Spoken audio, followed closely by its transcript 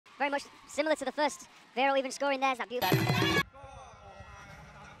very much similar to the first. Vero even scoring there. Is that beautiful?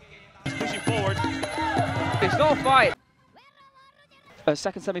 He's pushing forward. It's no fight.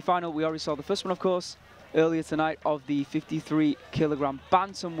 Second semi-final, we already saw the first one, of course, earlier tonight of the 53kg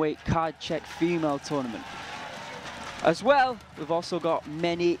bantamweight card check female tournament. As well, we've also got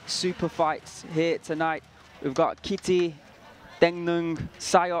many super fights here tonight. We've got Kitty, Dengnung,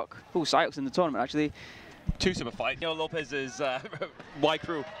 Sayok. Oh, Sayok's in the tournament, actually. Two super fights. Daniela Lopez's Y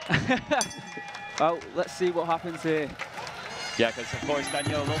crew. Well, let's see what happens here. Yeah, because of course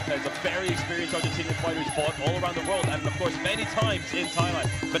Daniela Lopez, a very experienced Argentinian fighter who's fought all around the world, and of course many times in Thailand.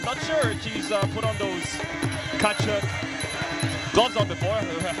 But not sure she's put on those Kachuk gloves on before.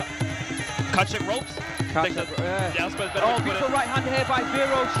 Kachuk ropes. Beautiful right hand here by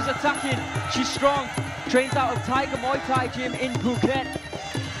Vero. She's attacking. She's strong. Trains out of Tiger Muay Thai gym in Phuket.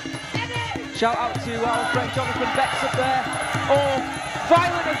 Shout out to our friend Jonathan Betts up there. Oh,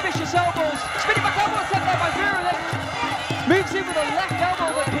 violent and vicious elbows. Spinning back elbow attempt there by Vero. Then moves in with a left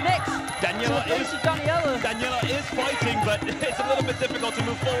elbow that connects. Daniela is fighting, but it's a little bit difficult to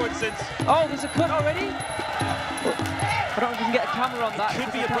move forward since... Oh, there's a cut already? I don't know if we can get a camera on that.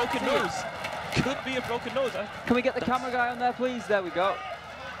 Could be a broken nose. Could be a broken nose. Can we get the camera guy on there, please? There we go.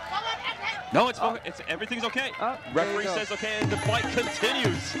 No, it's everything's okay. Referee says okay, and the fight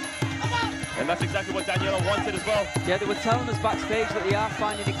continues. And that's exactly what Daniela wanted as well. Yeah, they were telling us backstage that they are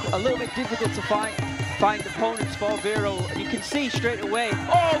finding it a little bit difficult to find opponents for Vero, and you can see straight away.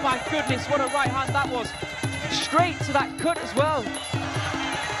 Oh my goodness, what a right hand that was! Straight to that cut as well.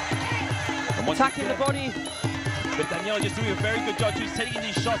 Attacking the body. But Daniela just doing a very good job. She's taking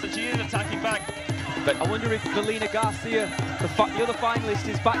these shots and she is attacking back. But I wonder if Melina Garcia, the other finalist,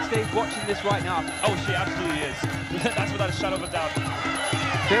 is backstage watching this right now. Oh, she absolutely is. That's without a shadow of a doubt.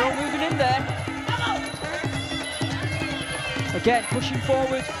 They're all moving in there. Again, pushing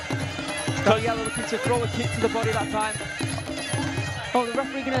forward. Daniela looking to throw a kick to the body that time. Oh, the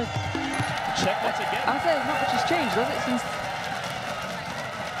referee gonna check once again. I say not much has changed, does it, since?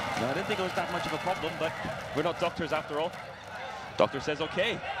 No, I didn't think it was that much of a problem, but we're not doctors after all. Doctor says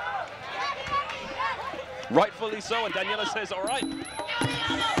okay. Rightfully so, and Daniela says all right.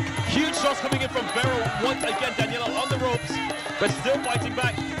 Huge shots coming in from Vero. Once again, Daniela on the ropes, but still fighting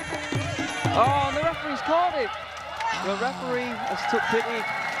back. Oh, and the referee's called it. The referee has took pity.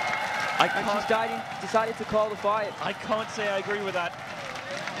 She's decided to call the fight. I can't say I agree with that.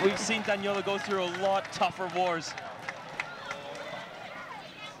 We've seen Daniela go through a lot tougher wars.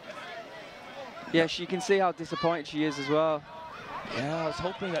 Yeah, she can see how disappointed she is as well. Yeah, I was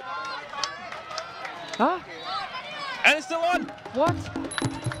hoping that... Huh? And it's still on! What?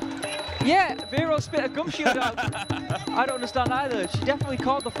 Yeah, Vero spit a gum shield out. I don't understand either. She definitely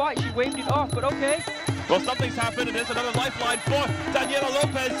called the fight. She waved it off, but okay. Well, something's happened, and there's another lifeline for Daniela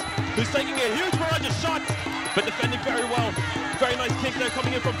Lopez, who's taking a huge barrage of shots, but defending very well. Very nice kick there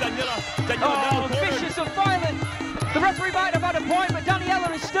coming in from Daniela. Now vicious and violent. The referee might have had a point, but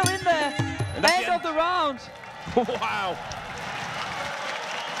Daniela is still in there. End of the round. Wow.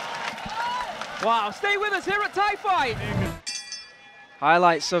 Wow, stay with us here at Thai Fight.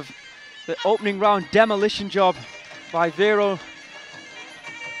 Highlights of the opening round demolition job by Vero.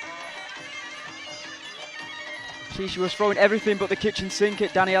 She was throwing everything but the kitchen sink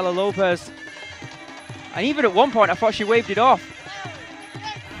at Daniela Lopez. And even at one point, I thought she waved it off.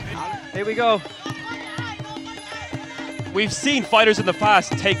 Here we go. We've seen fighters in the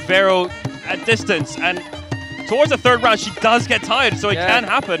past take Vero at distance, and towards the third round, she does get tired, so it can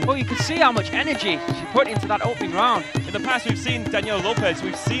happen. Well, you can see how much energy she put into that opening round. In the past, we've seen Daniela Lopez,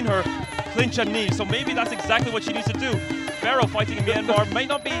 we've seen her clinch a knee, so maybe that's exactly what she needs to do. Vero fighting in Myanmar may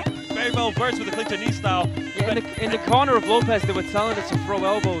not be very well versed with the clinch a knee style. Yeah, in the corner of Lopez, they were telling her to throw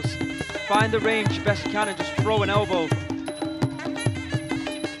elbows. Find the range best you can and just throw an elbow.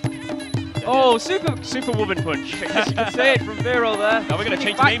 Oh, super woman punch. I guess you could say it from Vero there. Now we're going to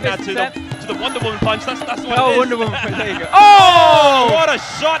change the name now to the Wonder Woman punch. That's what it is. Wonder Woman punch. There you go. Oh, what a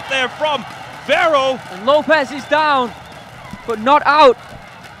shot there from Vero. And Lopez is down, but not out.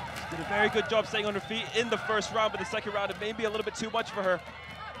 She did a very good job staying on her feet in the first round, but the second round, it may be a little bit too much for her.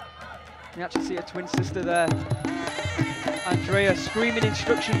 You actually see her twin sister there. Andrea screaming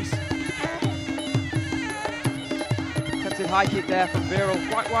instructions. Attempted high kick there from Vero,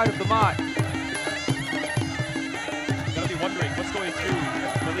 quite wide of the mark. You're going to be wondering what's going through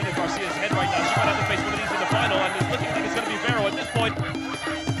Melina Garcia's head right now. She might have to face one of these in the final, and it's looking like it's going to be Vero at this point.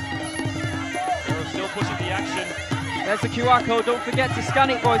 Vero still pushing the action. There's the QR code, don't forget to scan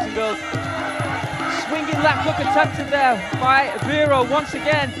it, boys and girls. Swinging left hook attempted there by Vero once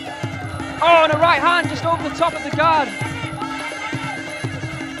again. Oh, and a right hand just over the top of the guard.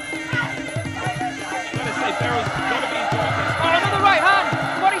 Vero's going to be enjoying this. Oh, another right hand!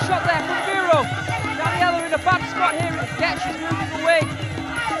 Body shot there from Vero. Daniela in a bad spot here. Yeah, she's moving away.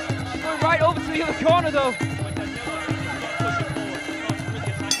 She's going right over to the other corner though.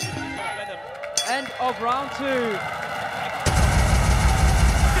 End of round 2.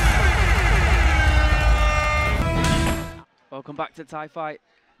 Welcome back to Thai Fight.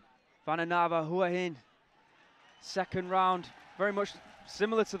 VANANAVA, Hua Hin. Second round, very much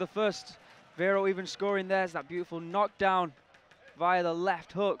similar to the first. Vero even scoring there's that beautiful knockdown via the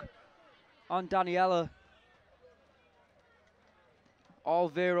left hook on Daniela. All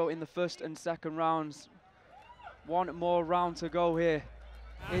Vero in the first and second rounds. One more round to go here.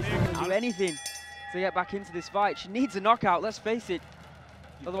 Is going to do anything to get back into this fight. She needs a knockout, let's face it.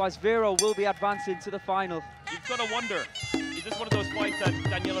 Otherwise, Vero will be advancing to the final. You've got to wonder, is this one of those fights that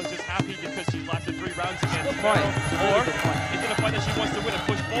Daniela's just happy because she's lasted 3 rounds against Good point. Vero? Or is it a fight that she wants to win and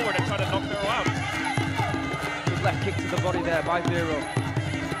push forward and try to knock Vero out? Good left kick to the body there by Vero.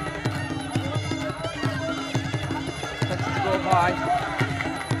 Attempting to go high.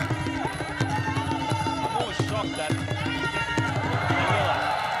 I'm always shocked that Daniela,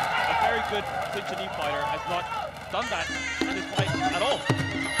 a very good clinch and knee fighter, has not done that in this fight at all.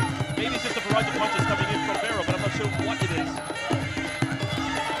 Maybe it's just a barrage of punches coming in from Vero, but I'm not sure what it is.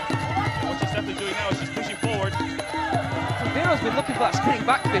 What she's definitely doing now is she's pushing forward. Vero's been looking for that spinning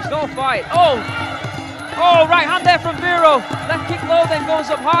back fist all fight. Oh! Oh, right hand there from Vero. Left kick low, then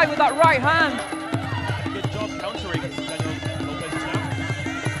goes up high with that right hand. Good job countering Daniela Lopez now.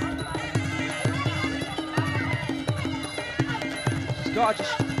 She's got to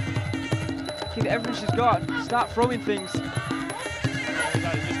just give it everything she's got. Start throwing things.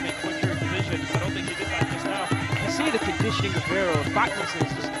 I don't think he did that just now. You see the conditioning of Vero, backwards is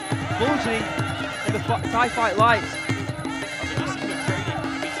just bulging in the Thai Fight lights.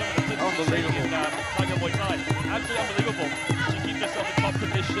 Unbelievable. Absolutely unbelievable. She keeps herself in top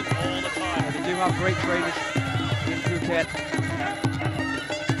condition all the time. They do have great trainers in Phuket.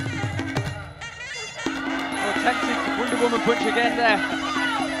 Oh, tempted Wonder Woman punch again there.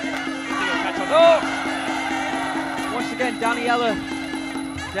 Oh! Once again, Daniela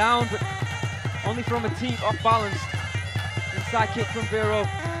down, but only from a teep off balance. Inside kick from Vero.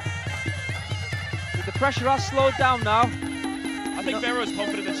 The pressure has slowed down now. I think Vero is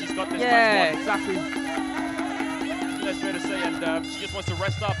confident that she's got this match Yeah, won. exactly. That's fair to say, and she just wants to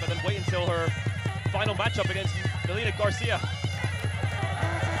rest up and then wait until her final matchup against Melina Garcia.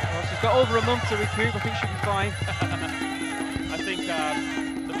 Well, she's got over a month to recoup. I think she'll be fine. I think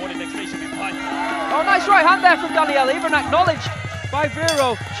the morning next day she'll be fine. Oh, nice right hand there from Daniela, even acknowledged by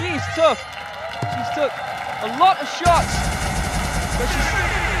Vero. She's tough. She's took a lot of shots, but she's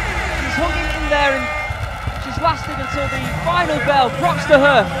hanging in there and she's lasted until the final bell. Props to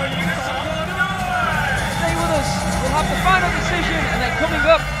her. Stay with us. We'll have the final decision, and then coming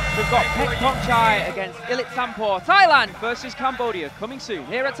up, we've got Pek Tongchai against Ilit Sampor. Thailand versus Cambodia, coming soon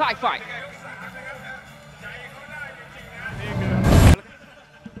here at Thai Fight.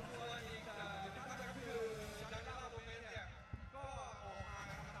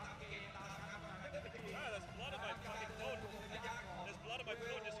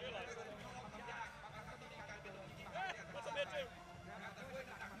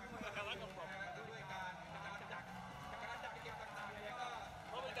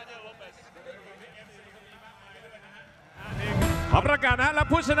ขอประกาศนะและ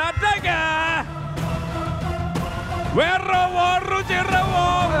ผู้ชนะได้แก่เวโรวอรุจิร